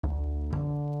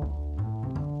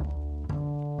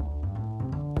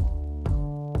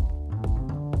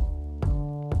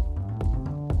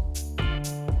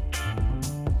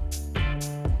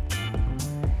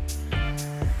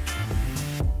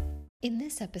In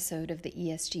this episode of the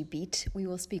ESG Beat, we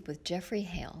will speak with Jeffrey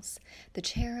Hales, the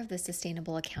chair of the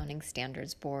Sustainable Accounting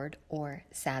Standards Board, or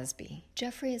SASB.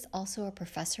 Jeffrey is also a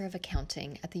professor of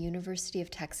accounting at the University of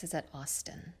Texas at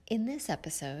Austin. In this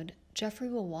episode, Jeffrey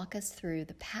will walk us through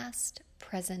the past,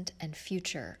 present, and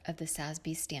future of the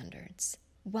SASB standards.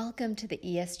 Welcome to the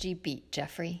ESG Beat,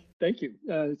 Jeffrey. Thank you.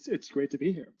 It's great to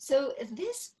be here. So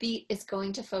this beat is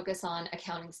going to focus on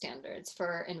accounting standards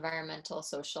for environmental,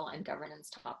 social, and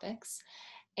governance topics.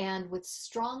 And with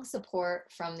strong support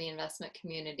from the investment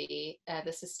community,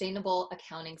 the Sustainable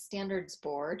Accounting Standards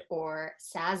Board, or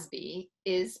SASB,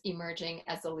 is emerging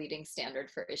as a leading standard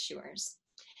for issuers.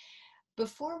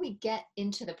 Before we get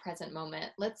into the present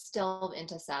moment, let's delve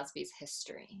into SASB's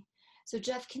history. So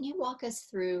Jeff, can you walk us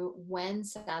through when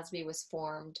SASB was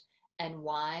formed and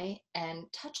why,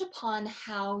 and touch upon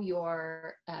how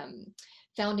your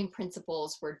founding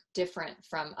principles were different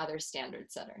from other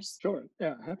standard setters? Sure.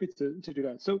 Yeah, happy to do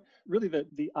that. So really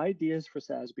the ideas for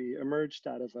SASB emerged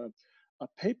out of a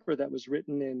paper that was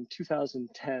written in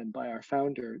 2010 by our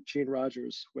founder, Jean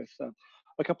Rogers, with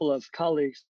a couple of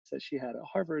colleagues that she had at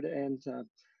Harvard.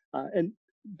 And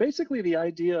basically the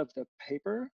idea of the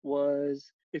paper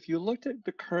was, if you looked at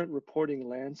the current reporting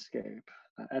landscape,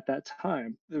 at that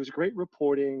time, there was great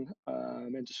reporting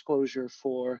and disclosure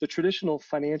for the traditional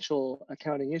financial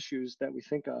accounting issues that we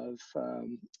think of,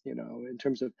 in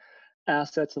terms of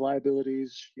assets and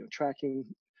liabilities, tracking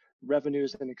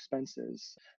revenues and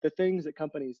expenses, the things that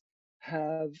companies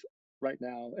have right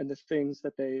now, and the things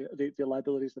that the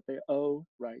liabilities that they owe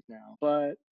right now.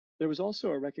 But there was also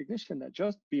a recognition that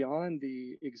just beyond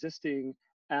the existing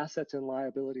assets and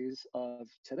liabilities of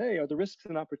today are the risks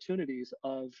and opportunities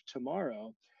of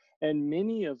tomorrow. And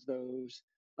many of those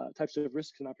types of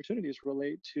risks and opportunities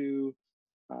relate to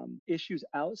issues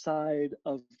outside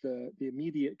of the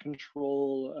immediate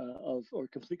control or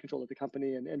complete control of the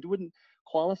company, and wouldn't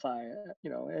qualify,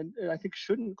 and I think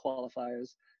shouldn't qualify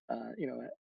as,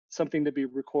 something to be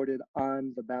recorded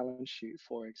on the balance sheet,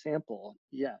 for example,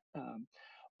 yet.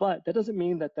 But that doesn't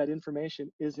mean that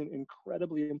information isn't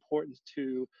incredibly important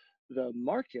to the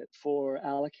market for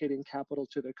allocating capital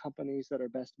to the companies that are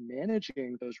best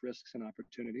managing those risks and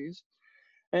opportunities.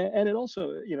 And it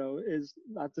also, is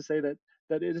not to say that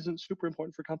it isn't super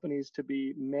important for companies to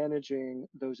be managing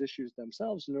those issues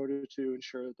themselves in order to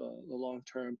ensure the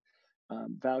long-term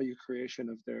value creation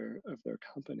of their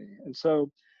company. And so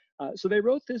they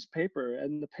wrote this paper,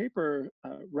 and the paper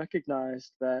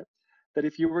recognized that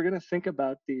if you were going to think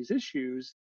about these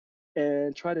issues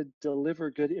and try to deliver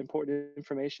good, important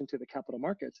information to the capital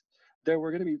markets, there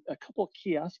were going to be a couple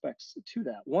key aspects to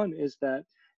that. One is that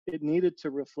it needed to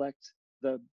reflect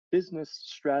the business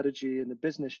strategy and the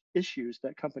business issues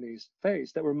that companies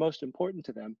face that were most important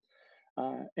to them.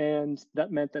 And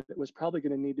that meant that it was probably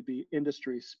going to need to be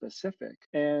industry specific,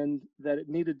 and that it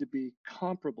needed to be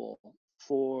comparable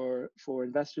for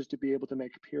investors to be able to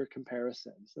make peer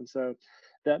comparisons. And so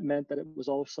that meant that it was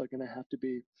also going to have to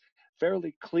be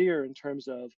fairly clear in terms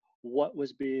of what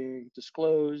was being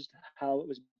disclosed, how it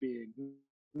was being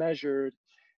measured,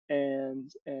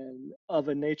 and of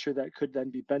a nature that could then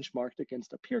be benchmarked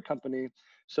against a peer company,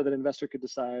 so that an investor could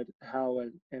decide how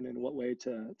and in what way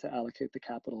to allocate the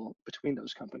capital between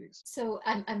those companies. So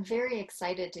I'm very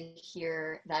excited to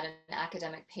hear that an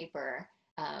academic paper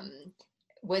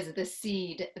was the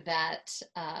seed that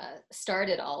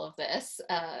started all of this.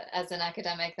 As an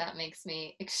academic, that makes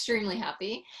me extremely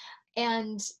happy.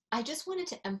 And I just wanted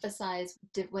to emphasize,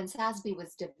 when SASB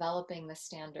was developing the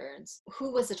standards,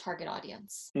 who was the target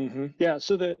audience? Mm-hmm. Yeah,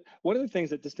 so one of the things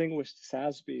that distinguished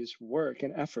SASB's work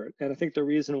and effort, and I think the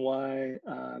reason why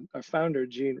our founder,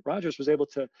 Jean Rogers, was able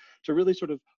to really sort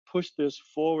of push this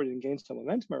forward and gain some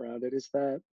momentum around it, is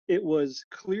that it was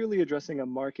clearly addressing a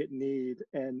market need.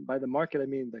 And by the market, I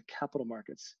mean the capital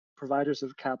markets, providers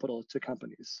of capital to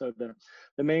companies. So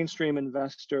the mainstream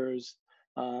investors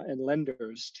and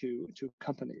lenders to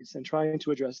companies, and trying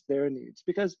to address their needs.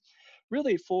 Because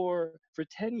really for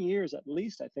 10 years at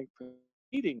least, I think,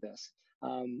 preceding this,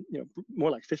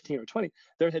 more like 15 or 20,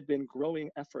 there had been growing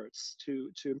efforts to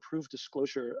improve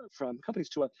disclosure from companies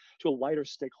to a wider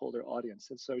stakeholder audience.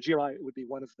 And so GRI would be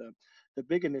one of the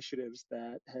big initiatives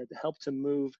that had helped to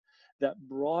move that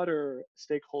broader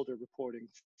stakeholder reporting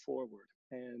forward.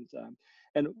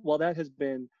 And while that has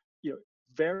been,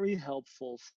 very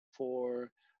helpful for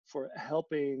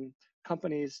helping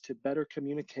companies to better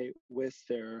communicate with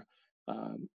their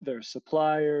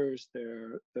suppliers,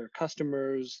 their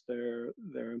customers,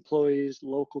 their employees,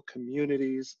 local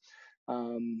communities,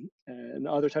 and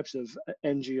other types of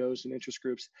NGOs and interest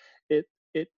groups, it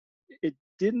it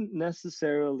didn't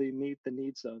necessarily meet the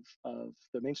needs of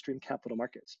the mainstream capital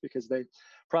markets because they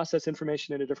process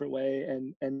information in a different way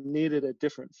and needed a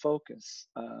different focus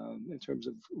in terms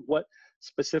of what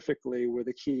specifically were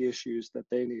the key issues that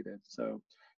they needed. So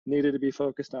needed to be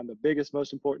focused on the biggest,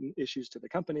 most important issues to the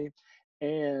company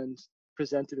and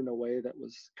presented in a way that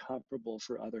was comparable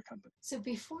for other companies. So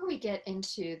before we get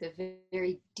into the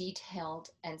very detailed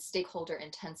and stakeholder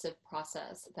intensive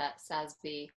process that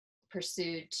SASB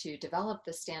pursued to develop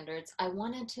the standards, I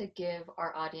wanted to give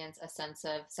our audience a sense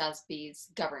of SASB's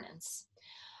governance.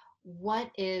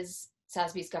 What is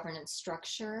SASB's governance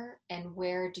structure, and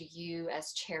where do you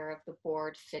as chair of the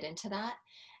board fit into that?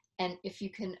 And if you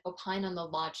can opine on the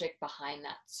logic behind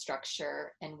that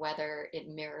structure and whether it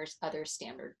mirrors other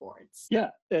standard boards. Yeah,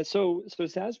 so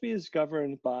SASB is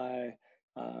governed by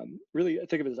really, I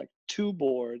think of it as like two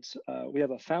boards. We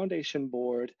have a foundation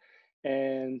board,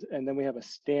 and then we have a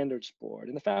standards board.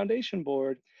 And the foundation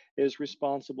board is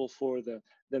responsible for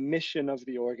the mission of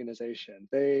the organization.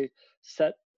 They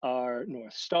set our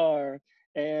North Star,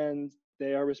 and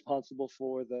they are responsible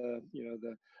for the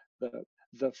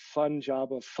fun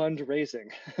job of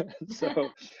fundraising. So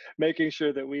making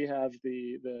sure that we have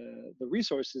the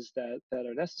resources that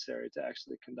are necessary to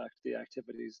actually conduct the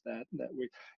activities that we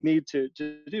need to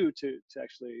do to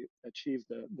actually achieve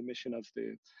the mission of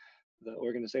the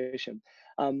organization.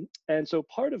 And so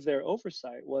part of their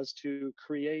oversight was to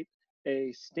create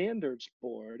a standards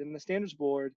board, and the standards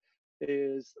board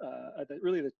is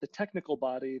really the technical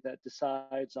body that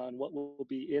decides on what will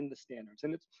be in the standards.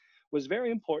 And it was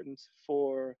very important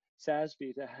for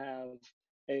SASB to have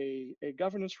a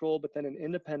governance role, but then an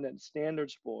independent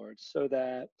standards board, so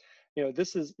that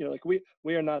this is like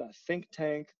we are not a think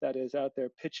tank that is out there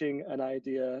pitching an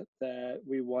idea that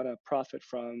we want to profit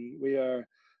from. We are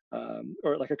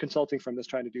or like a consulting firm that's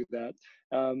trying to do that.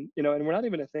 And we're not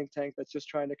even a think tank that's just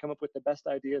trying to come up with the best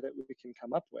idea that we can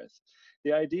come up with.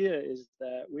 The idea is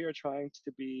that we are trying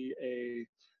to be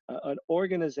an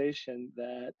organization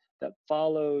that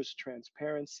follows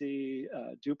transparency,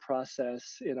 due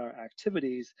process in our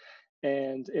activities,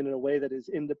 and in a way that is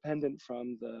independent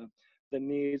from the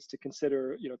needs to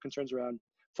consider concerns around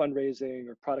fundraising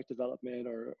or product development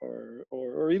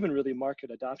or even really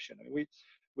market adoption. I mean,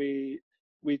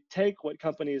 we take what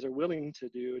companies are willing to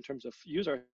do in terms of use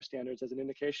our standards as an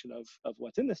indication of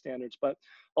what's in the standards, but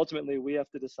ultimately we have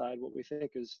to decide what we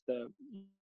think is the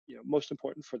most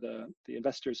important for the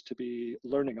investors to be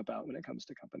learning about when it comes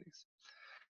to companies.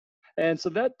 And so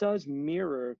that does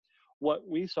mirror what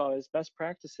we saw as best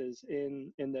practices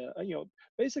in the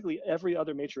basically every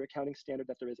other major accounting standard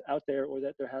that there is out there or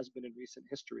that there has been in recent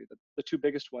history. The two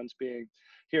biggest ones being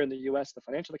here in the US, the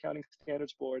Financial Accounting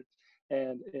Standards Board,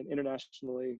 and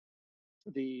internationally,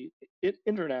 the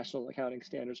International Accounting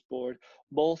Standards Board,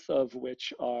 both of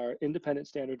which are independent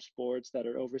standards boards that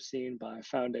are overseen by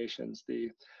foundations, the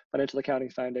Financial Accounting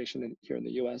Foundation here in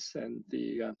the US and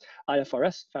the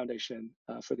IFRS Foundation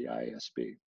for the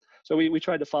IASB. So we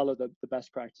tried to follow the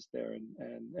best practice there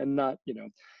and not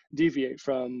deviate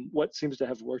from what seems to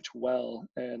have worked well,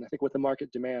 and I think what the market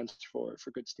demands for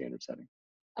good standard setting.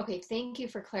 Okay, thank you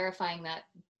for clarifying that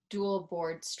dual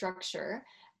board structure.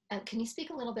 Can you speak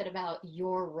a little bit about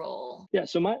your role? Yeah,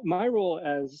 so my role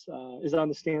is on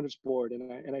the standards board,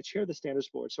 and I chair the standards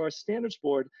board. So our standards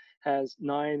board has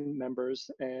 9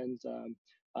 members, and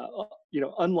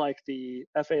unlike the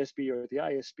FASB or the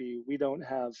ISB, we don't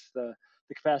have the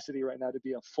capacity right now to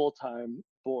be a full-time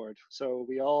board. So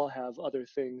we all have other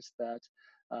things that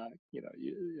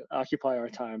occupy our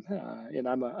time. And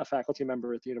I'm a faculty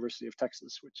member at the University of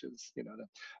Texas, which is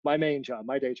my main job,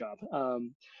 my day job.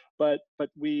 But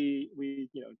we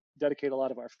dedicate a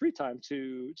lot of our free time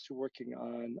to working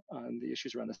on the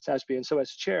issues around the SASB. And so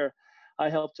as chair, I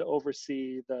help to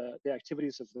oversee the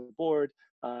activities of the board,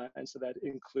 and so that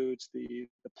includes the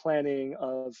planning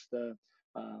of the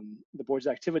board's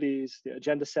activities, the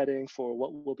agenda setting for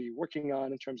what we'll be working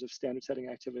on in terms of standard setting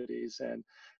activities, and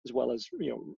as well as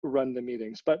run the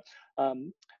meetings. But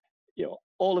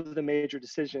all of the major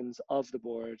decisions of the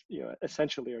board,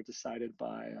 essentially are decided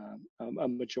by a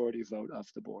majority vote of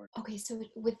the board. Okay, so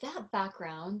with that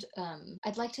background,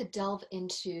 I'd like to delve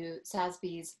into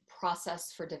SASB's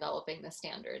process for developing the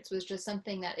standards, which is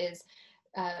something that is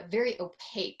very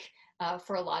opaque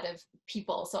for a lot of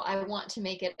people. So I want to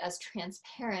make it as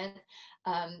transparent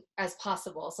as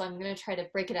possible. So I'm going to try to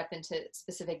break it up into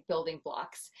specific building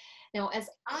blocks. Now, as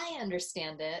I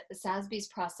understand it, SASB's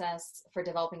process for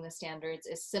developing the standards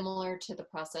is similar to the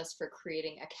process for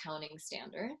creating accounting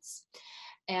standards.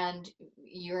 And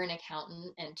you're an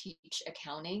accountant and teach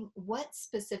accounting. What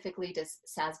specifically does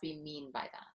SASB mean by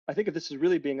that? I think of this as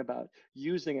really being about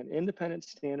using an independent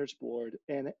standards board,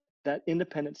 and that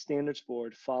independent standards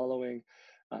board following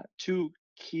two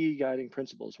key guiding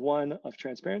principles, one of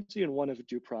transparency and one of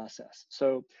due process.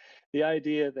 So the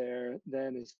idea there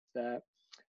then is that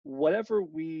whatever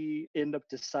we end up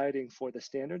deciding for the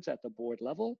standards at the board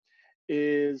level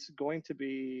is going to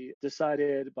be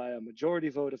decided by a majority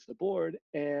vote of the board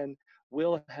and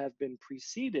will have been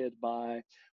preceded by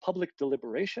public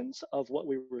deliberations of what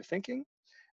we were thinking,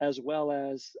 as well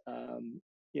as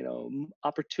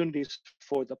opportunities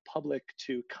for the public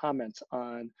to comment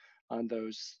on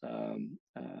those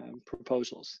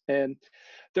proposals. And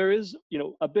there is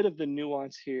a bit of the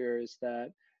nuance here is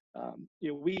that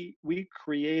we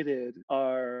created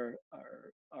our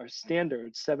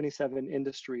standards, 77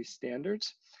 industry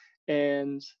standards,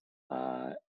 and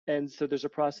uh, and so there's a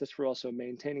process for also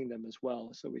maintaining them as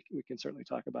well. So we can certainly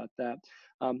talk about that.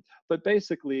 But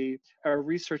basically, our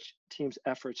research team's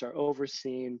efforts are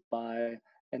overseen by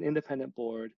an independent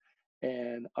board,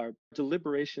 and our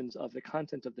deliberations of the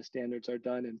content of the standards are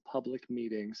done in public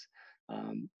meetings.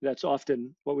 That's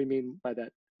often what we mean by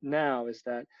that now is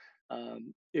that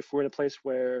if we're in a place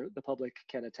where the public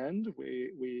can attend, if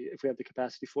we have the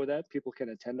capacity for that, people can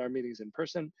attend our meetings in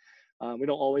person. We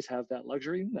don't always have that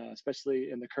luxury,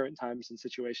 especially in the current times and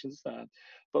situations,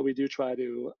 but we do try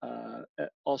to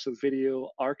also video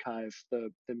archive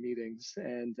the meetings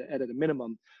and at a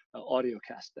minimum audio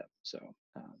cast them. So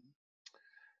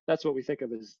that's what we think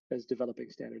of as developing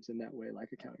standards in that way, like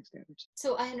accounting standards.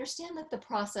 So I understand that the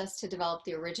process to develop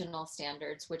the original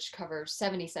standards, which cover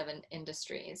 77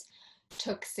 industries,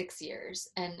 took 6 years,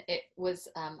 and it was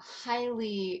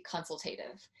highly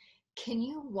consultative. Can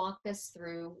you walk us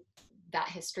through that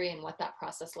history and what that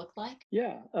process looked like?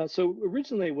 Yeah. So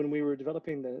originally, when we were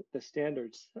developing the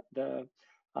standards,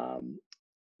 um,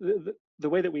 the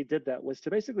way that we did that was to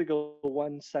basically go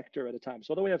one sector at a time.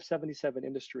 So although we have 77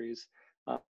 industries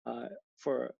uh, uh,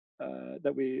 for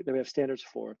that we have standards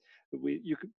for,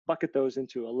 you could bucket those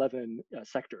into 11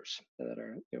 sectors that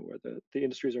are where the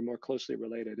industries are more closely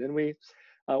related. And we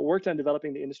worked on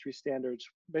developing the industry standards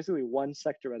basically one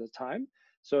sector at a time.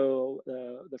 So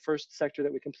the first sector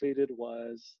that we completed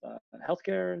was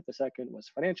healthcare. The second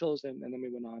was financials, and then we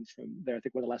went on from there. I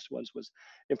think one of the last ones was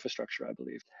infrastructure, I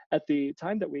believe. At the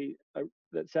time that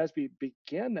that SASB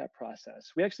began that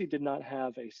process, we actually did not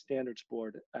have a standards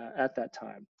board at that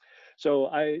time. So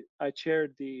I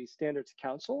chaired the Standards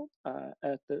Council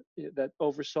that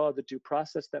oversaw the due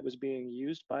process that was being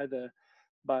used by the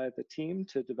team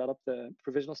to develop the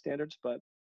provisional standards, but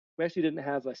we actually didn't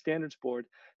have a standards board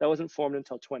that wasn't formed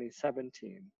until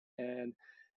 2017. And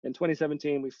in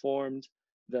 2017, we formed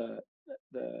the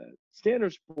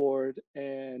standards board,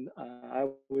 and I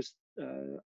was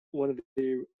one of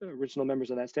the original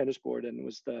members of that standards board, and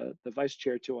was the vice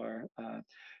chair to our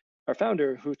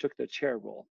founder, who took the chair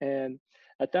role. And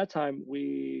at that time,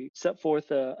 we set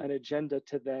forth an agenda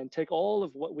to then take all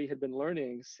of what we had been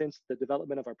learning since the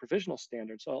development of our provisional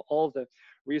standards, all of the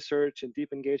research and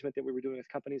deep engagement that we were doing with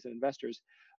companies and investors.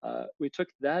 We took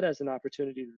that as an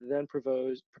opportunity to then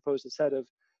propose a set of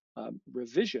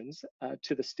revisions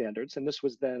to the standards, and this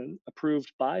was then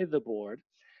approved by the board.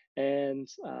 And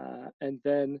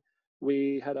then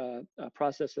we had a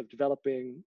process of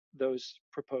developing those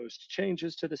proposed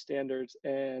changes to the standards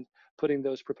and putting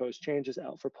those proposed changes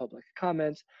out for public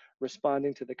comment,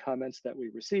 responding to the comments that we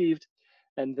received,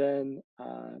 and then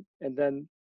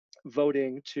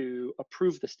voting to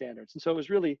approve the standards. And so it was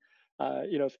really,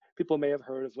 if people may have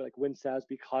heard of like when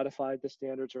SASB codified the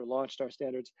standards or launched our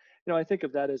standards, I think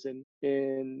of that as in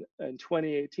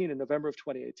 2018, in November of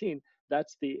 2018.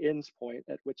 That's the ends point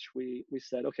at which we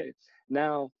said, okay,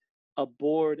 now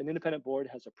an independent board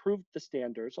has approved the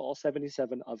standards, all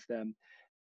 77 of them,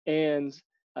 and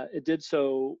it did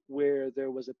so where there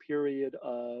was a period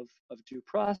of due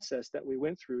process that we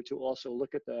went through to also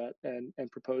look at that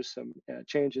and propose some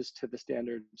changes to the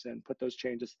standards and put those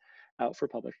changes out for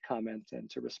public comment and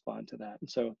to respond to that. And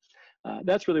so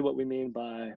that's really what we mean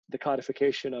by the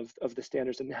codification of the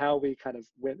standards and how we kind of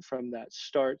went from that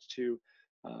start to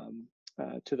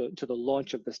the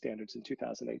launch of the standards in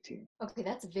 2018. Okay,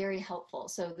 that's very helpful.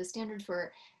 So the standards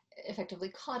were effectively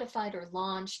codified or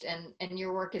launched, and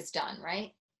your work is done,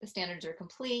 right? The standards are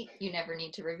complete. You never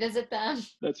need to revisit them.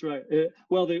 That's right. It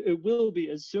will be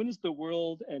as soon as the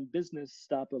world and business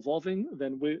stop evolving,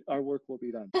 then our work will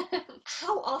be done.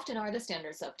 How often are the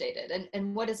standards updated,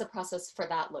 and what does the process for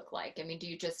that look like? I mean, do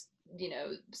you just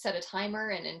set a timer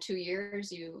and in 2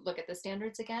 years you look at the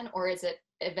standards again, or is it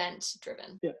event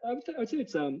driven? Yeah, I would say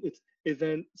it's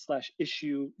event /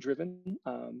 issue driven.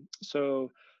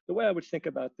 So the way I would think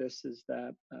about this is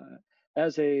that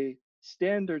as a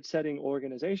standard setting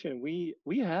organization, we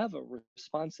have a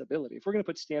responsibility. If we're going to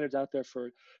put standards out there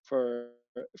for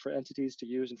for entities to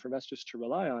use and for investors to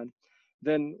rely on,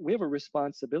 then we have a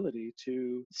responsibility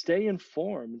to stay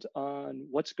informed on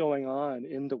what's going on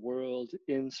in the world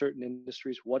in certain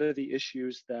industries. What are the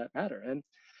issues that matter?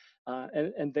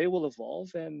 And they will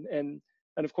evolve. And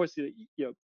of course,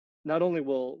 not only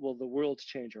will the world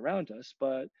change around us,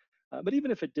 but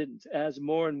even if it didn't, as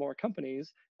more and more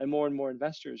companies and more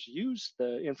investors use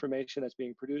the information that's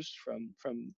being produced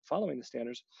from following the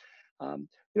standards,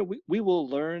 we will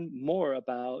learn more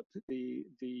about the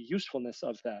usefulness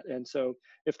of that. And so,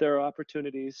 if there are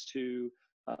opportunities to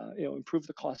improve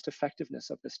the cost effectiveness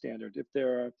of the standard, if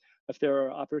there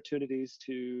are opportunities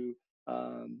to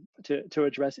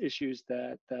address issues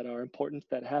that are important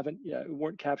that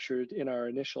weren't captured in our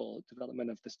initial development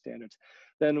of the standards,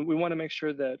 then we want to make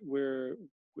sure that we're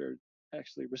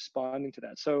actually responding to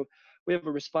that. So we have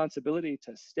a responsibility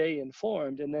to stay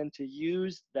informed and then to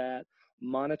use that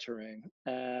monitoring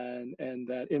and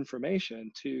that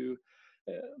information to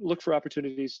look for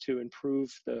opportunities to improve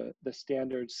the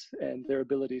standards and their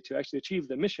ability to actually achieve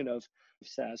the mission of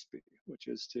SASB, which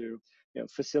is to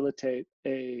facilitate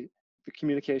the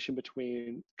communication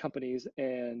between companies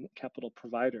and capital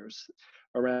providers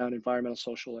around environmental,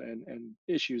 social, and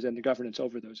issues and the governance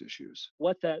over those issues.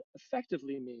 What that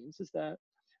effectively means is that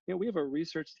we have a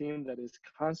research team that is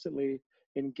constantly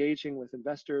engaging with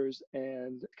investors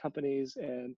and companies,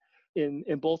 and in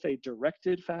both a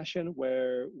directed fashion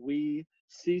where we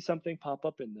see something pop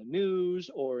up in the news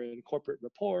or in corporate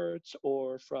reports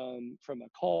or from a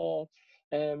call,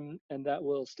 and that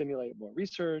will stimulate more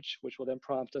research, which will then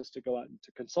prompt us to go out and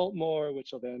to consult more, which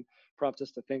will then prompt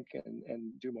us to think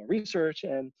and do more research,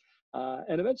 and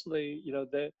eventually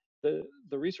the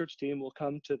research team will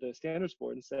come to the standards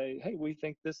board and say, hey, we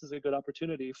think this is a good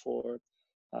opportunity for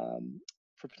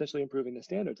potentially improving the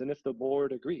standards. And if the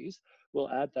board agrees, we'll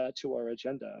add that to our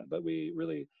agenda. But we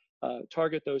really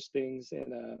target those things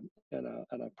in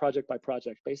a project by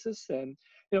project basis. And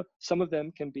some of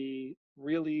them can be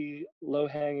really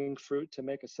low-hanging fruit to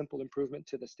make a simple improvement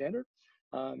to the standard,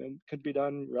 and could be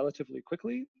done relatively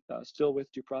quickly, still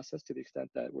with due process to the extent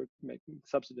that we're making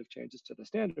substantive changes to the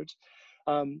standards.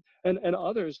 And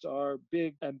others are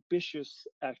big, ambitious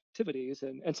activities,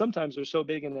 and sometimes they're so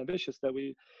big and ambitious that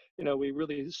we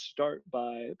really start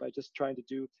by just trying to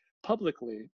do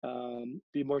publicly,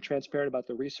 be more transparent about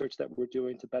the research that we're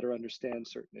doing to better understand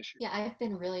certain issues. Yeah, I've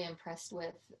been really impressed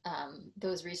with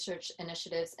those research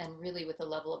initiatives and really with the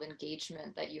level of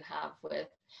engagement that you have with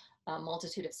a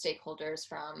multitude of stakeholders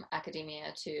from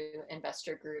academia to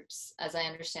investor groups. As I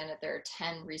understand it, there are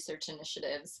 10 research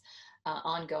initiatives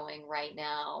ongoing right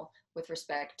now with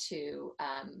respect to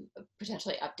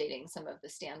potentially updating some of the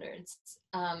standards.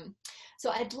 So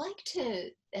I'd like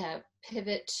to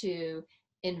pivot to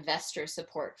investor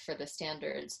support for the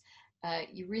standards.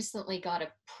 You recently got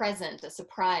a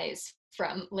surprise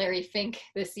from Larry Fink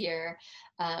this year,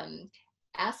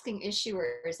 asking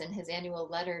issuers in his annual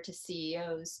letter to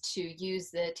CEOs to use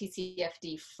the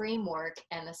TCFD framework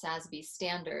and the SASB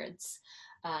standards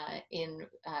in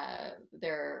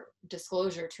their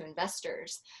disclosure to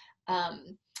investors.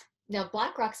 Now,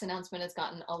 BlackRock's announcement has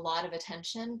gotten a lot of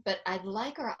attention, but I'd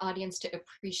like our audience to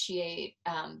appreciate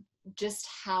just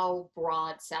how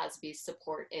broad SASB's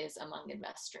support is among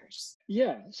investors.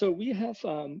 Yeah, so we have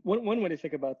one way to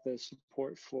think about the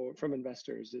support from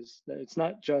investors is that it's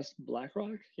not just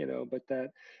BlackRock, but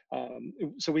that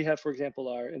so we have, for example,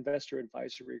 our investor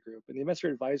advisory group, and the investor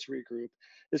advisory group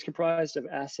is comprised of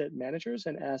asset managers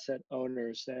and asset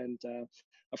owners, and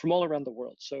from all around the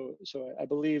world. So I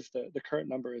believe the current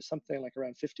number is something like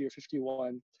around 50 or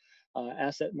 51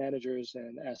 asset managers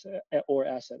and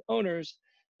asset owners.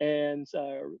 And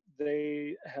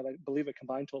they have, I believe, a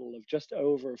combined total of just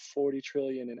over 40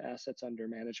 trillion in assets under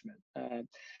management.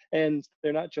 And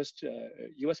they're not just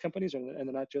U.S. companies, and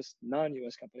they're not just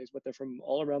non-U.S. companies, but they're from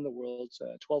all around the world.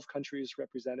 12 countries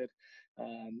represented.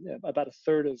 About a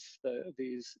third of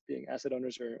these being asset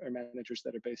owners or managers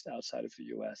that are based outside of the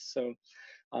U.S. So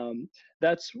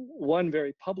that's one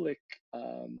very public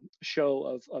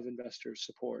show of investor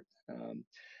support.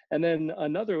 And then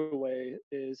another way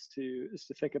is to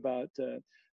think about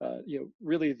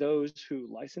really those who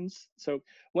license. So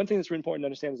one thing that's really important to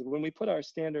understand is that when we put our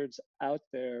standards out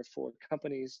there for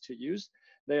companies to use,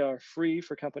 they are free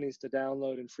for companies to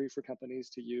download and free for companies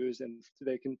to use, and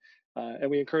they can and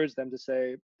we encourage them to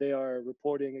say they are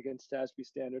reporting against SASB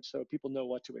standards, so people know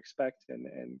what to expect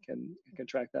and can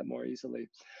track that more easily.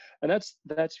 And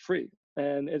that's free.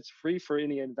 and it's free for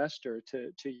any investor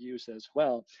to use as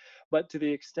well. But to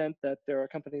the extent that there are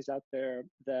companies out there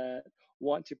that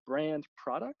want to brand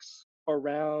products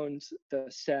around the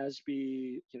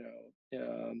SASB,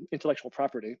 intellectual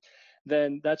property,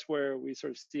 then that's where we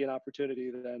sort of see an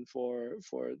opportunity then for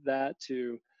that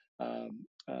to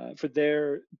for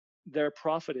their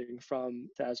profiting from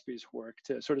SASB's work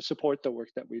to sort of support the work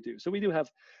that we do. So we do have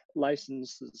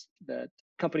licenses that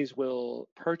companies will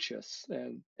purchase,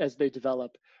 and as they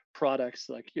develop products,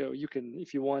 like you can,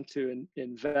 if you want to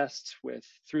invest with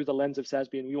through the lens of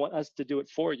SASB, and you want us to do it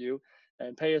for you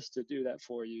and pay us to do that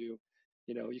for you,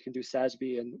 you can do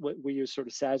SASB, and what we use sort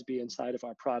of SASB inside of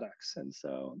our products. And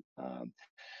so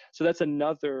that's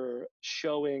another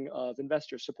showing of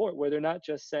investor support, where they're not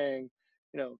just saying,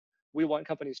 you know, we want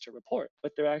companies to report,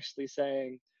 but they're actually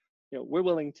saying, we're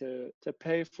willing to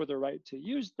pay for the right to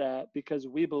use that because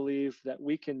we believe that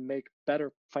we can make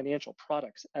better financial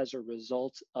products as a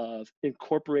result of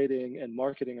incorporating and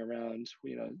marketing around,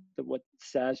 what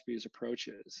SASB's approach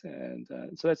is. And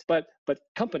so that's, but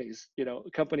companies,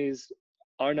 companies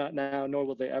are not now, nor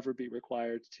will they ever be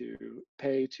required to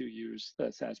pay to use the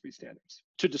SASB standards,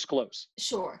 to disclose.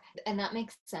 Sure. And that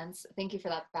makes sense. Thank you for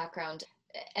that background.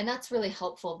 And that's really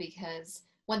helpful, because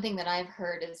one thing that I've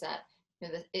heard is that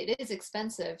it is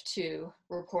expensive to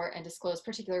report and disclose,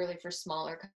 particularly for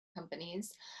smaller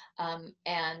companies. And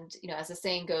as the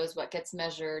saying goes, what gets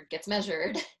measured,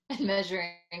 and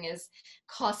measuring is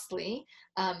costly.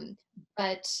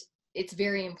 But it's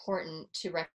very important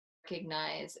to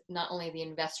recognize not only the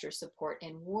investor support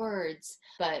in words,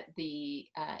 but the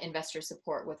investor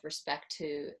support with respect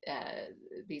to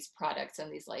these products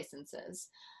and these licenses.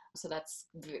 So that's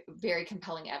very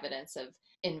compelling evidence of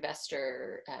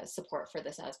investor support for the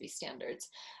SASB standards.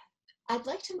 I'd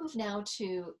like to move now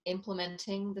to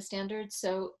implementing the standards.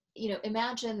 So,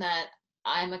 imagine that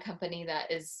I'm a company that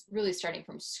is really starting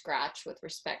from scratch with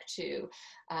respect to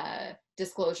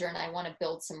disclosure, and I want to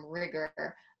build some rigor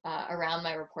around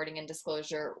my reporting and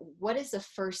disclosure. What is the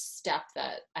first step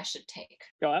that I should take?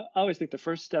 I always think the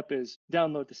first step is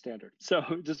download the standard. So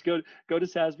just go to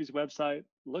SASB's website,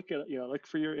 look look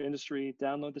for your industry,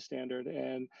 download the standard,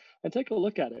 and take a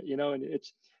look at it. And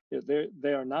it's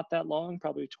they are not that long,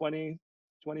 probably 20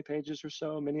 pages or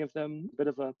so. Many of them a bit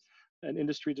of an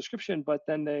industry description, but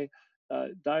then they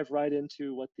dive right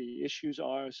into what the issues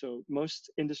are. So most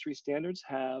industry standards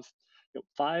have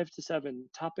 5 to 7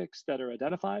 topics that are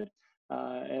identified,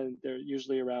 and they're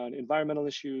usually around environmental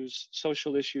issues,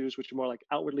 social issues, which are more like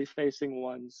outwardly facing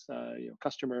ones,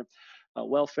 customer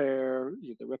welfare,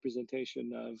 the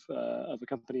representation of a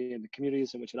company in the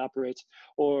communities in which it operates,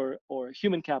 or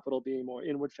human capital being more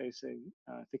inward facing,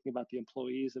 thinking about the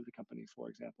employees of the company, for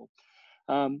example.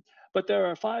 But there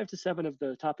are 5 to 7 of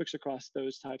the topics across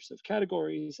those types of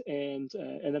categories, and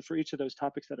then for each of those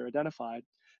topics that are identified,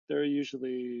 there are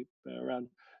usually around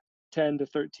 10 to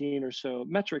 13 or so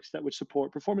metrics that would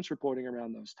support performance reporting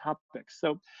around those topics.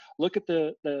 So look at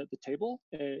the table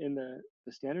in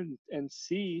the standard and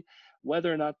see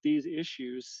whether or not these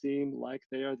issues seem like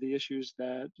they are the issues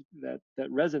that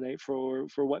resonate for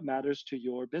what matters to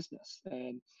your business.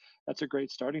 And that's a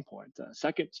great starting point.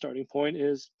 Second starting point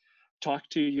is talk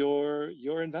to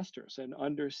your investors and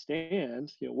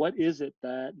understand, what is it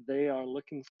that they are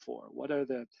looking for? What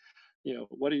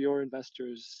are your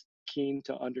investors keen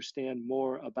to understand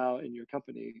more about in your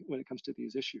company when it comes to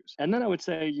these issues? And then I would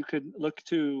say you could look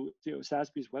to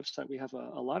SASB's website. We have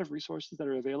a lot of resources that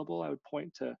are available. I would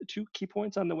point to 2 key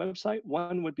points on the website.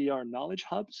 One would be our Knowledge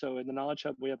Hub. So in the Knowledge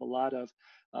Hub, we have a lot of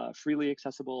freely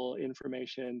accessible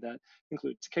information that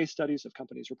includes case studies of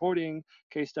companies reporting,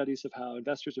 case studies of how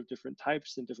investors of different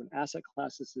types and different asset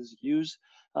classes use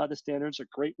the standards. A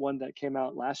great one that came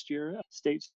out last year,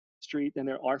 State Street and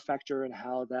their R factor, and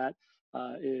how that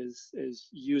is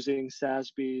using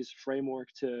SASB's framework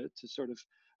to sort of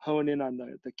hone in on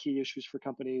the key issues for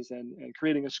companies, and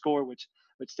creating a score which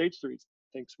State Street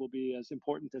thinks will be as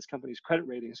important as companies' credit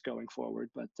ratings going forward.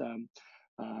 But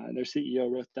and their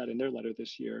CEO wrote that in their letter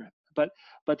this year. But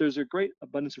there's a great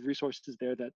abundance of resources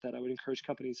there that I would encourage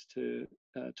companies to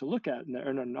look at in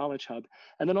our Knowledge Hub.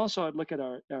 And then also I'd look at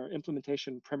our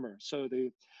implementation primer. So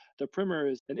the primer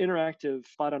is an interactive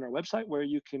spot on our website where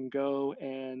you can go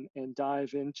and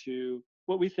dive into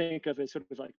what we think of as sort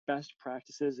of like best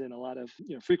practices and a lot of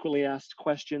frequently asked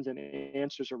questions and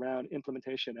answers around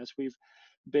implementation, as we've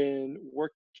been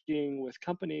working with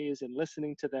companies and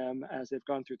listening to them as they've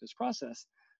gone through this process.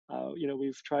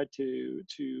 We've tried to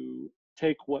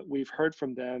take what we've heard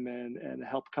from them and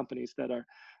help companies that are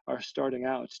starting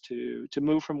out to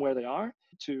move from where they are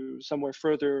to somewhere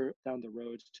further down the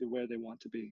road to where they want to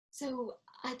be. So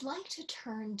I'd like to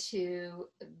turn to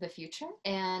the future,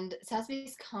 and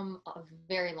SASB's come a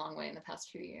very long way in the past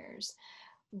few years.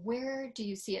 Where do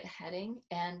you see it heading,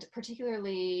 and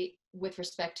particularly with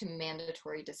respect to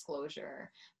mandatory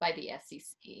disclosure by the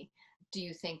SEC? Do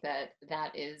you think that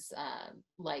that is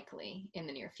likely in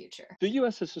the near future? The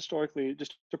U.S. has historically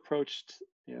just approached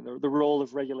the role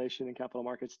of regulation in capital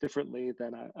markets differently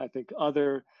than I think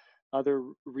other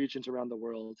regions around the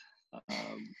world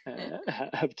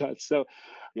have done. So,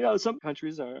 some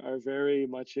countries are very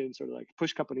much in sort of like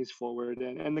push companies forward,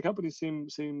 and the companies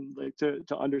seem like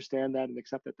to understand that and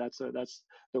accept that that's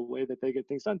the way that they get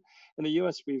things done. In the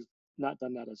U.S., we've not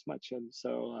done that as much, and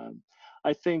so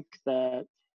I think that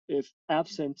if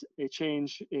absent a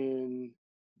change in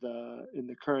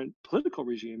the current political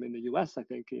regime in the U.S., I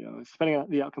think depending on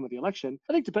the outcome of the election,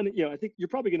 I think I think you're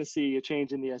probably going to see a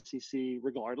change in the SEC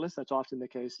regardless. That's often the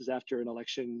case is after an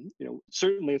election.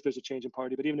 Certainly if there's a change in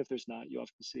party, but even if there's not, you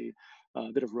often see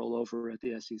a bit of rollover at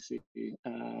the SEC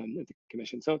at the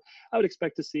commission. So I would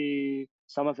expect to see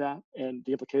some of that, and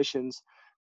the implications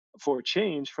for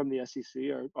change from the SEC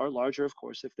are larger, of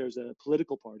course, if there's a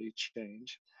political party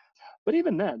change. But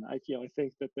even then, I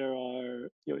think that there are,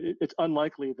 it's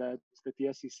unlikely that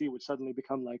the SEC would suddenly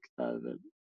become like the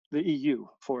EU,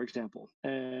 for example,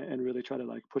 and really try to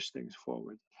like push things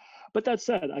forward. But that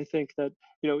said, I think that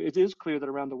it is clear that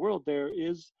around the world there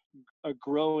is a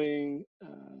growing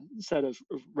set of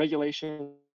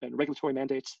regulation and regulatory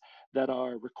mandates that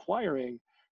are requiring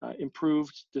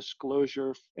improved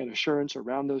disclosure and assurance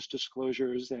around those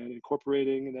disclosures and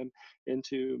incorporating them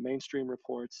into mainstream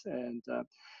reports and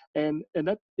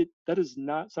that is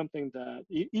not something that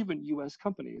even U.S.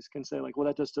 companies can say like, well,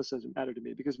 that just doesn't matter to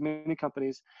me, because many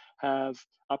companies have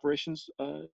operations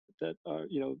that are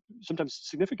sometimes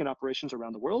significant operations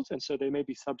around the world, and so they may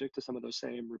be subject to some of those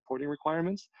same reporting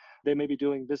requirements. They may be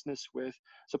doing business with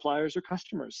suppliers or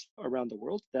customers around the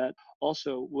world that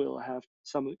also will have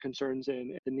some concerns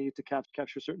and the need to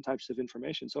capture certain types of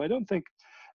information. So I don't think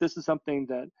this is something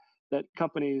that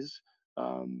companies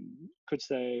could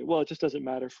say, well, it just doesn't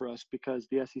matter for us because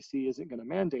the SEC isn't going to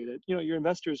mandate it. Your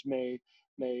investors may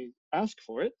ask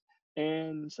for it,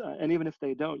 and even if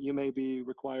they don't, you may be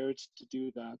required to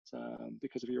do that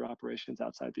because of your operations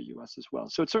outside the U.S. as well.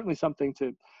 So it's certainly something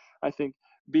to, I think,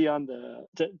 be on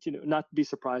not be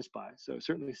surprised by. So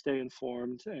certainly stay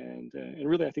informed and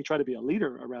really, I think, try to be a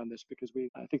leader around this, because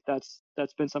I think that's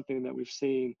been something that we've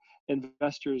seen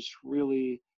investors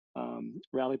really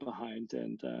rally behind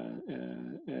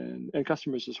and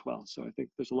customers as well. So I think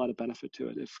there's a lot of benefit to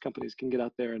it if companies can get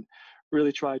out there and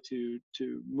really try to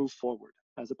move forward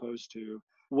as opposed to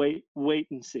wait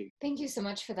and see. Thank you so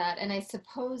much for that. And I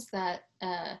suppose that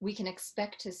we can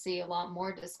expect to see a lot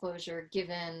more disclosure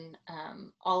given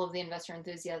all of the investor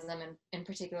enthusiasm, and in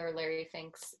particular Larry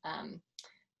Fink's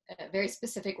very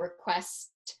specific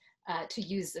request to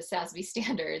use the SASB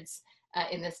standards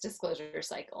in this disclosure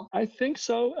cycle. I think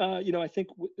so. I think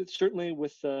certainly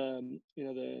with the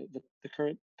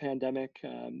current pandemic,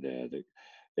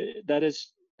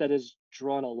 that has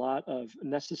drawn a lot of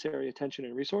necessary attention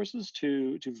and resources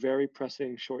to very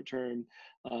pressing short-term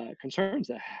concerns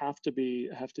that have to be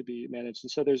managed.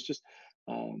 And so there's just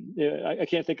I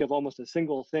can't think of almost a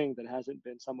single thing that hasn't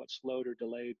been somewhat slowed or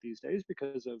delayed these days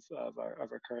because of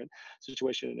our current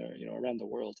situation around the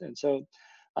world. And so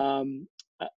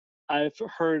I've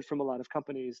heard from a lot of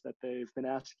companies that they've been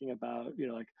asking about,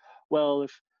 like, well,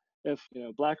 if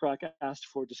BlackRock asked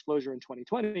for disclosure in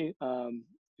 2020,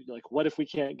 like, what if we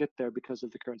can't get there because of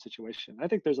the current situation? I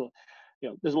think there's a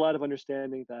lot of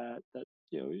understanding that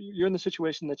you're in the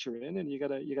situation that you're in, and you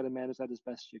gotta manage that as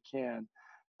best you can.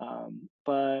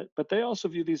 But they also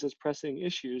view these as pressing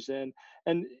issues,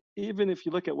 and even if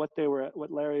you look at what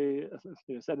Larry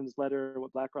said in his letter,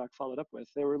 what BlackRock followed up with,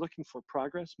 they were looking for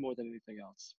progress more than anything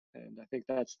else, and I think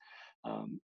that's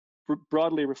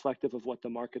broadly reflective of what the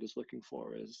market is looking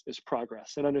for is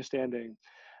progress and understanding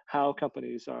how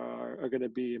companies are going to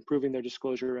be improving their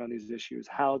disclosure around these issues,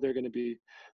 how they're going to be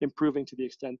improving to the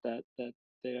extent that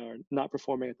they are not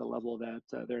performing at the level that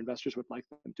their investors would like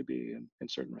them to be in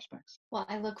certain respects. Well,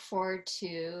 I look forward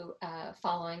to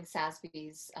following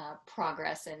SASB's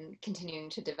progress and continuing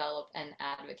to develop and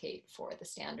advocate for the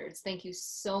standards. Thank you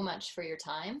so much for your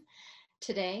time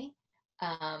today,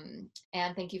 and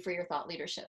thank you for your thought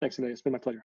leadership. Thanks, Amelia. It's been my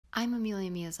pleasure. I'm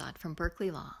Amelia Miazad from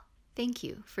Berkeley Law. Thank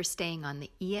you for staying on the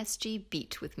ESG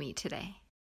Beat with me today.